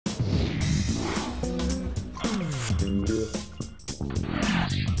Among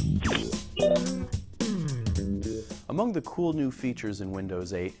the cool new features in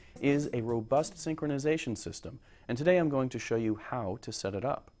Windows 8 is a robust synchronization system, and today I'm going to show you how to set it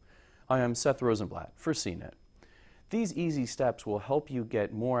up. Hi, I'm Seth Rosenblatt for CNET. These easy steps will help you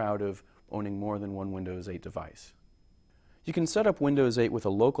get more out of owning more than one Windows 8 device. You can set up Windows 8 with a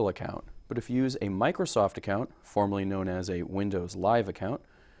local account, but if you use a Microsoft account, formerly known as a Windows Live account,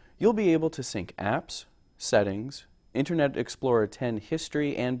 you'll be able to sync apps, settings, Internet Explorer 10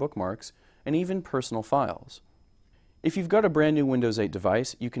 history and bookmarks, and even personal files. If you've got a brand new Windows 8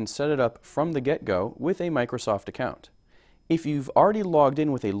 device, you can set it up from the get-go with a Microsoft account. If you've already logged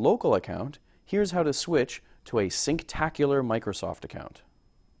in with a local account, here's how to switch to a Synctacular Microsoft account.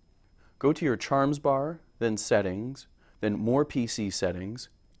 Go to your Charms bar, then Settings, then More PC Settings,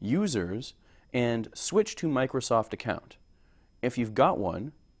 Users, and switch to Microsoft account. If you've got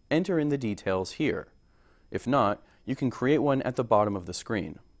one, enter in the details here. If not, you can create one at the bottom of the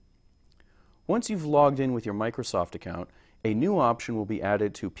screen. Once you've logged in with your Microsoft account, a new option will be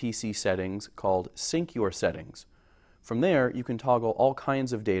added to PC Settings called Sync Your Settings. From there, you can toggle all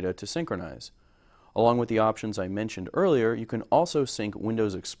kinds of data to synchronize. Along with the options I mentioned earlier, you can also sync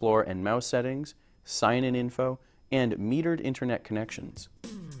Windows Explorer and mouse settings, sign-in info, and metered internet connections.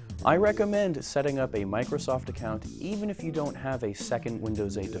 I recommend setting up a Microsoft account even if you don't have a second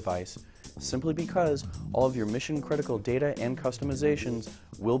Windows 8 device, simply because all of your mission-critical data and customizations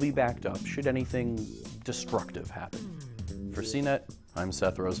will be backed up should anything destructive happen. For CNET, I'm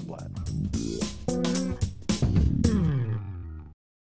Seth Rosenblatt.